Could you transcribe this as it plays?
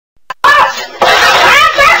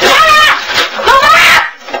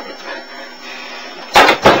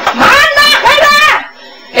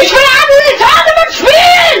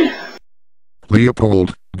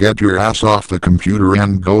Leopold, get your ass off the computer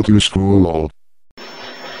and go to school.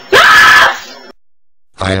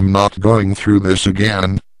 I am not going through this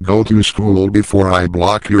again. Go to school before I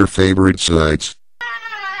block your favorite sites.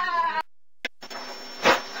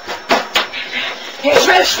 Ich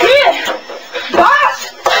will spielen! Was?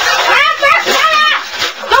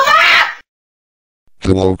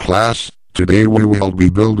 Hello class, today we will be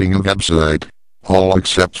building a website. All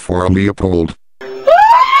except for Leopold.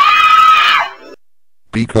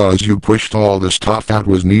 Because you pushed all the stuff that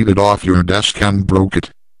was needed off your desk and broke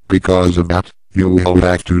it. Because of that, you will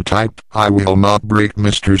have to type, I will not break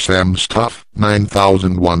Mr. Sam's stuff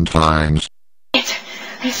 9001 times. Ich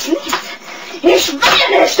will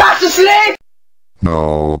nicht, das ist Licht!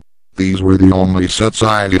 No. These were the only sets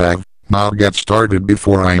I have. Now get started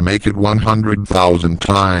before I make it 100,000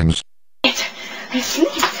 times. Ich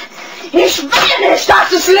will nicht,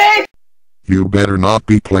 das ist Licht! You better not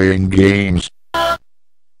be playing games.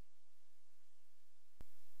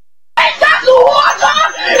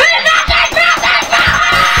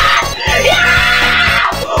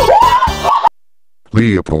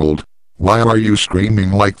 Leopold, why are you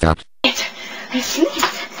screaming like that? Ich will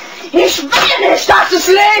nicht, das ist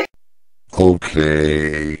Licht!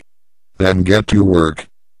 Okay. Then get to work.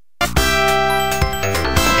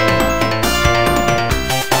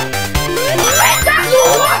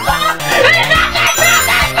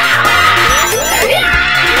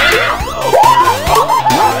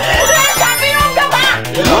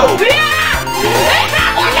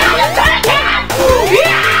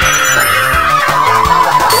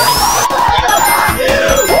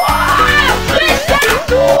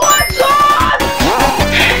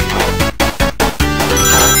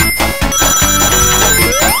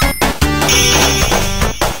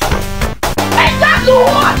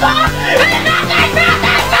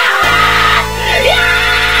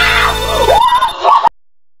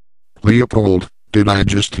 Leopold, did I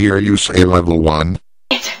just hear you say level 1?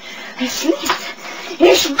 Ich will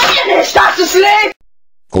nicht, das ist Licht!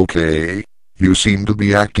 Okay. You seem to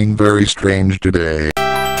be acting very strange today.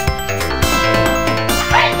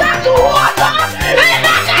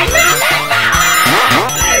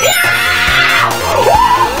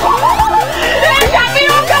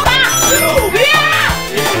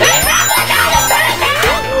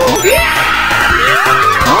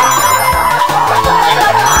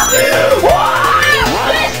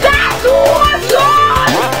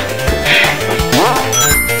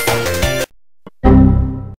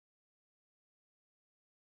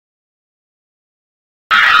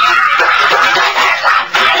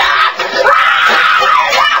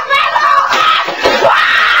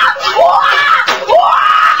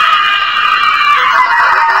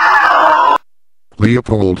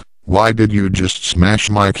 Leopold, why did you just smash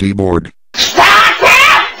my keyboard?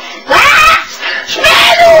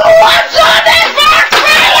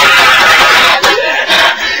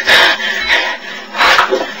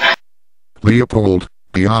 Leopold,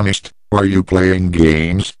 be honest, are you playing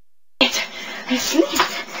games? Ich will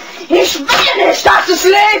nicht, das ist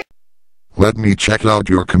Licht! Let me check out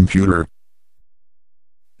your computer.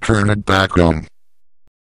 Turn it back on.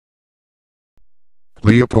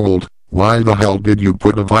 Leopold, why the hell did you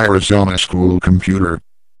put a virus on a school computer?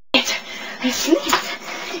 Ich will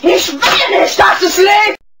nicht, das ist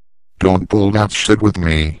Licht! Don't pull that shit with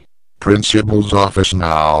me. Principal's office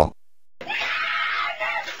now.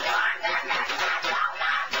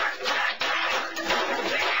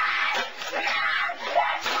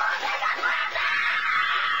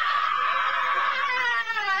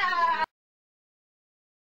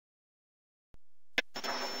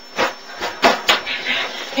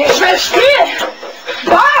 Ich will spielen!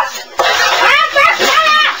 Was?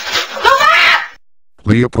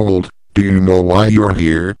 Leopold, do you know why you're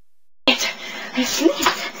here? Ich will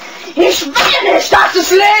nicht, das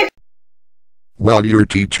ist Licht! Well, your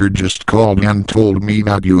teacher just called and told me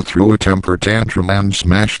that you threw a temper tantrum and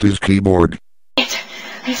smashed his keyboard. Ich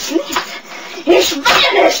will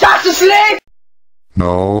nicht, das ist Licht!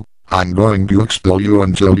 No, I'm going to expel you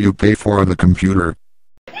until you pay for the computer.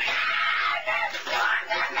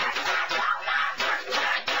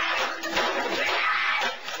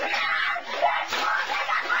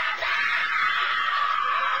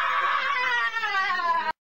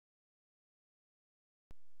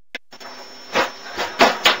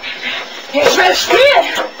 Ich will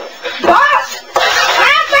spielen! Was?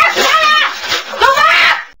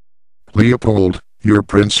 Leopold, your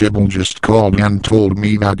principal just called and told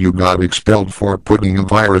me that you got expelled for putting a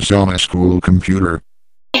virus on a school computer.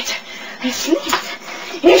 Ich will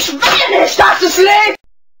nicht, das ist Licht!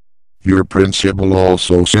 Your principal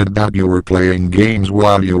also said that you were playing games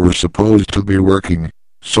while you were supposed to be working.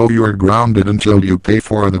 So you're grounded until you pay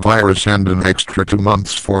for the virus and an extra 2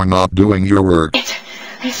 months for not doing your work.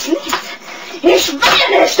 Ich nicht! Ich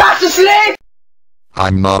will nicht, dass es lebt!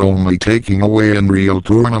 I'm not only taking away Unreal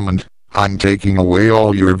Tournament, I'm taking away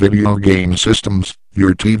all your video game systems,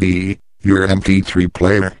 your TV, your MP3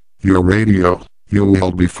 player, your radio. You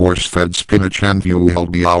will be force-fed spinach and you will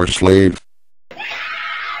be our slave.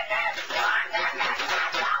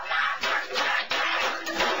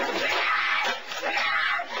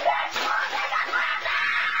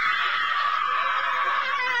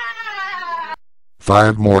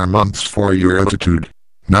 Five more months for your attitude.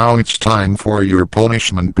 Now it's time for your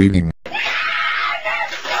punishment beating.